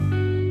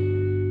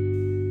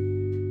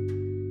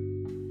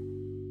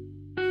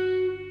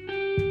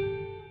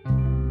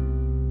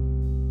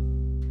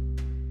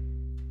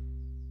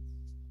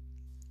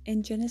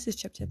In Genesis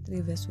chapter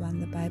 3 verse 1,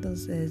 the Bible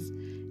says,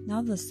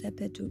 "Now the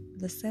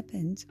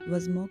serpent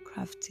was more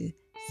crafty,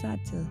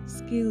 subtle,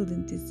 skilled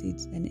in deceit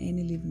than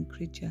any living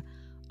creature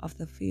of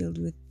the field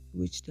with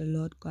which the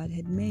Lord God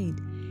had made.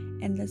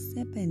 And the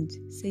serpent,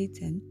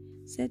 Satan,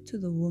 said to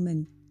the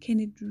woman, 'Can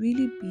it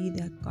really be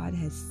that God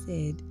has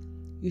said,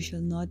 you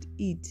shall not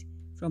eat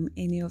from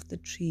any of the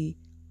tree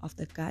of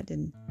the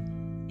garden?'"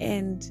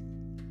 And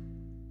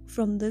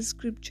from this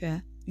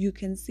scripture, you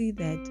can see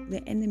that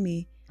the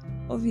enemy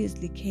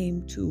obviously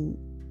came to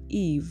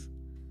Eve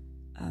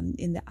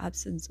in the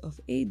absence of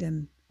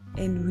Adam.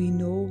 And we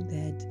know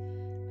that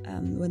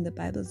when the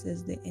Bible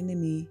says the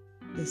enemy,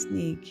 the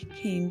snake,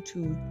 came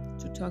to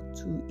talk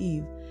to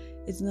Eve,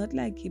 it's not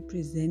like he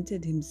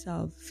presented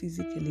himself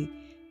physically,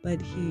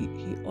 but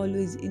he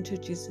always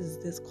introduces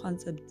this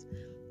concept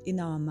in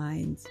our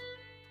minds.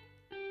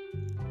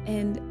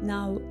 And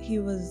now he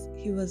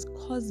was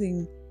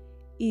causing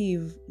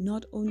Eve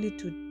not only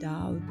to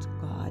doubt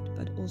God,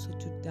 but also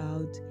to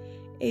doubt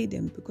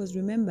Adam. Because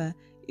remember,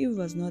 Eve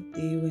was not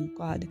there when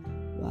God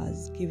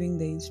was giving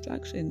the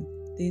instruction.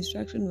 The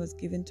instruction was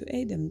given to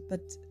Adam.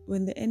 But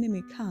when the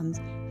enemy comes,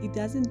 he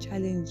doesn't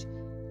challenge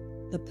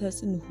the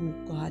person who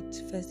got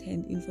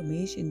first-hand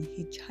information.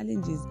 He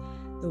challenges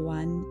the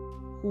one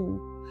who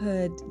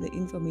heard the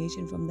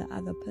information from the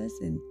other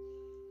person.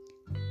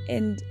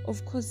 And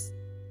of course,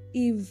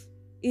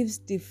 Eve's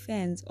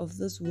defense of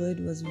this word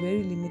was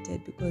very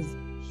limited because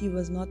she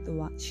was not the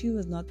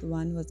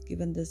one who was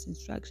given this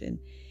instruction.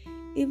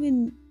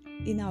 Even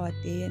in our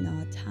day and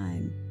our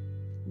time,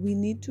 we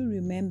need to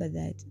remember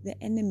that the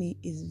enemy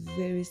is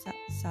very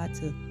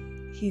subtle.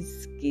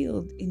 He's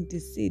skilled in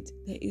deceit.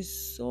 There is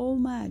so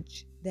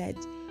much that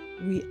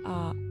we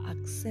are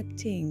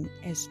accepting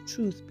as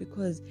truth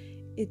because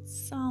it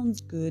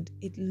sounds good,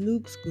 it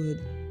looks good,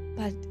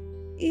 but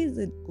is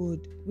it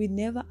good? We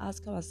never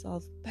ask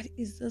ourselves, but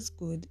is this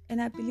good?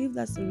 And I believe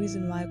that's the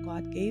reason why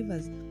God gave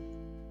us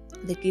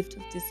the gift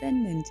of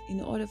discernment,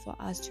 in order for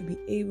us to be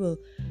able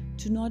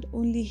to not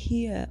only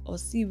hear or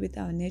see with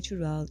our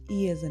natural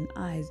ears and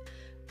eyes,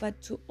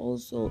 but to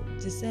also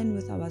discern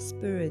with our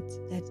spirit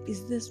that,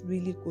 is this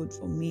really good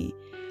for me?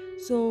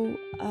 So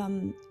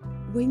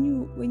when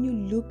you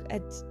look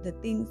at the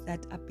things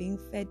that are being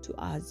fed to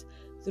us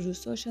through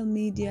social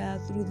media,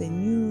 through the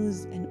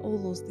news and all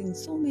those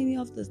things, so many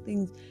of those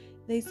things,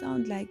 they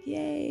sound like,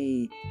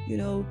 yay,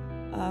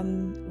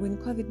 when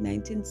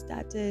COVID-19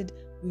 started,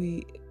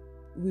 we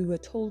were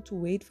told to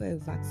wait for a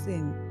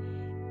vaccine.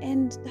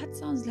 And that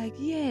sounds like,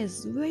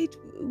 yes,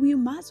 we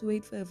must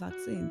wait for a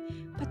vaccine.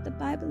 But the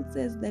Bible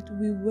says that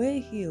we were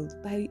healed.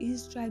 By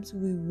his stripes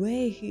we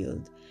were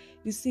healed.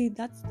 You see,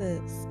 that's the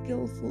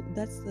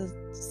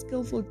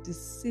skillful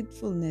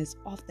deceitfulness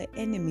of the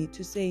enemy,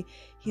 to say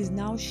he's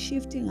now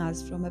shifting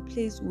us from a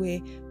place where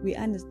we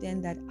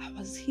understand that I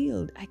was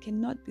healed, I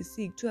cannot be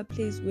sick, to a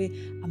place where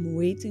I'm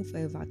waiting for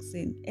a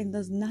vaccine. And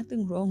there's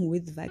nothing wrong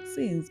with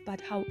vaccines, but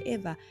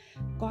however,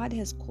 God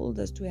has called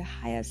us to a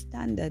higher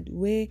standard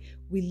where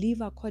we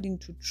live according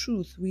to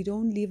truth. We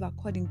don't live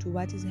according to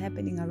what is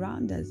happening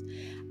around us.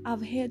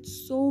 I've heard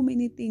so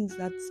many things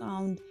that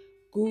sound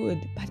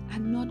good but are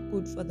not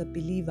good for the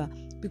believer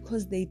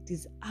because they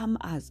disarm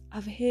us.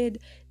 I've heard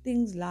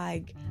things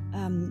like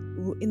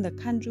in the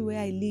country where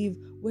I live,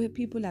 where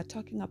people are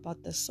talking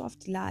about the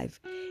soft life,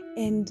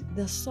 and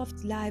the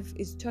soft life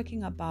is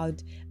talking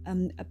about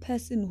a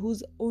person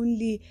who's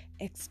only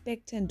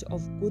expectant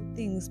of good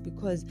things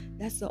because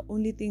that's the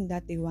only thing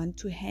that they want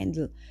to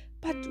handle.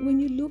 But when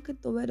you look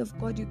at the word of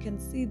God, you can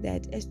see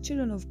that as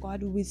children of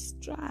God, we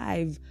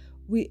strive.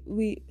 We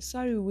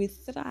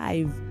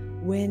thrive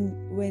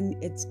when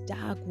it's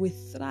dark. We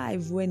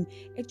thrive when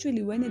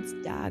it's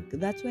dark.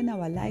 That's when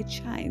our light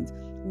shines.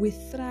 We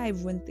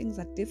thrive when things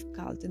are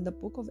difficult. In the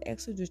book of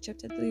Exodus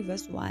chapter 3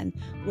 verse 1,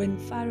 when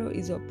Pharaoh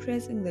is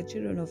oppressing the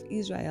children of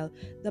Israel,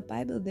 the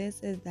Bible there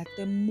says that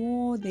the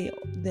more the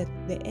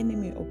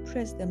enemy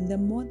oppressed them, the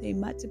more they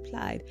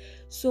multiplied.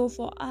 So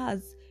for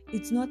us,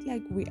 it's not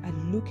like we are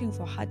looking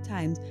for hard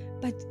times,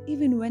 but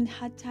even when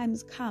hard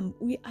times come,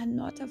 we are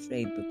not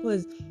afraid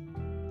because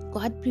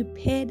God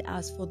prepared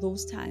us for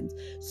those times.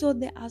 So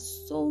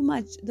there's so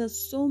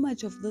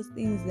much of those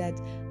things that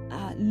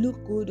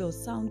look good or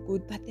sound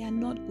good, but they are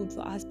not good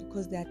for us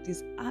because they are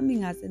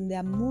disarming us and they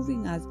are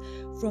moving us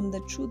from the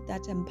truth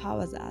that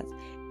empowers us.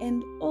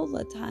 And all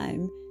the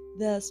time,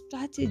 the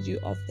strategy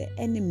of the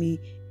enemy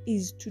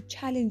is to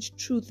challenge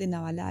truth in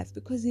our life,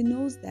 because he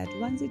knows that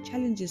once he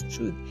challenges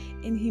truth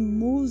and he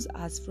moves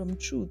us from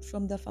truth,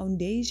 from the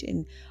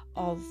foundation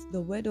of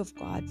the word of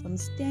God, from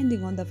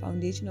standing on the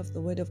foundation of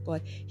the word of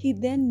God, he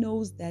then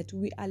knows that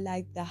we are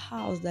like the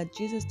house that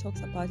Jesus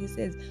talks about. He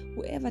says,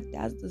 whoever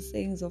does the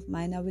sayings of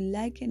mine, I will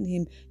liken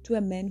him to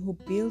a man who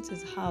built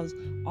his house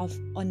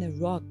on a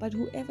rock. But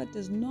whoever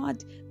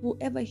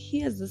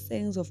hears the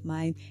sayings of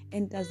mine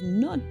and does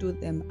not do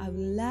them, I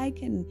will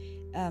liken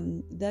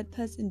that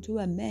person to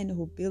a man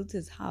who built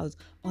his house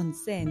on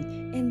sand.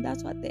 And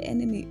that's what the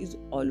enemy is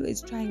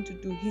always trying to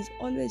do. He's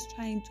always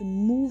trying to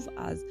move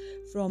us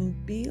from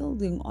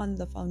building on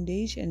the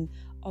foundation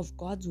of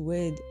God's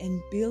word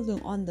and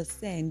building on the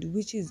sand,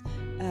 which is,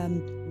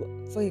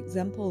 for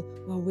example,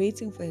 we're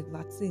waiting for a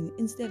vaccine,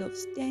 instead of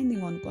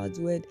standing on God's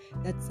word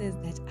that says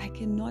that I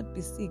cannot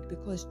be sick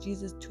because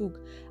Jesus took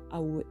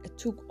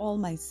all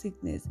my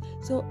sickness.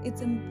 So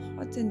it's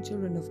important,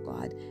 children of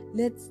God,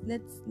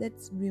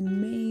 let's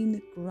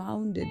remain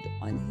grounded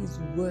on His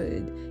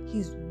word.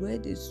 His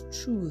word is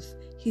truth.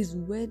 His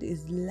word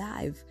is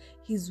life.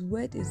 His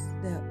word is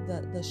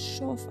the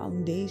sure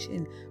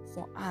foundation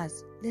for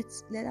us.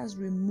 Let us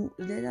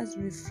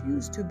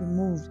refuse to be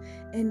moved.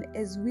 And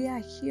as we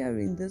are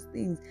hearing these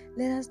things,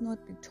 let us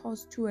not be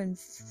tossed to and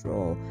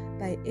fro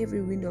by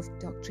every wind of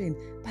doctrine,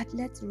 but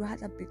let's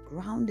rather be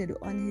grounded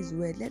on His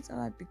word. Let's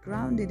rather be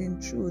grounded in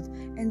truth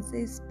and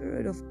say,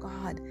 Spirit of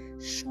God,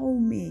 show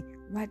me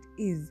what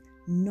is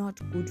not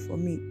good for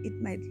me. It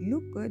might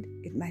look good,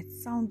 it might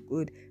sound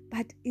good,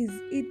 but is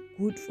it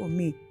good for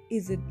me?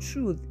 Is it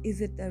truth? Is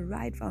it the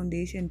right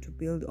foundation to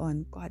build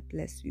on? God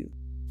bless you.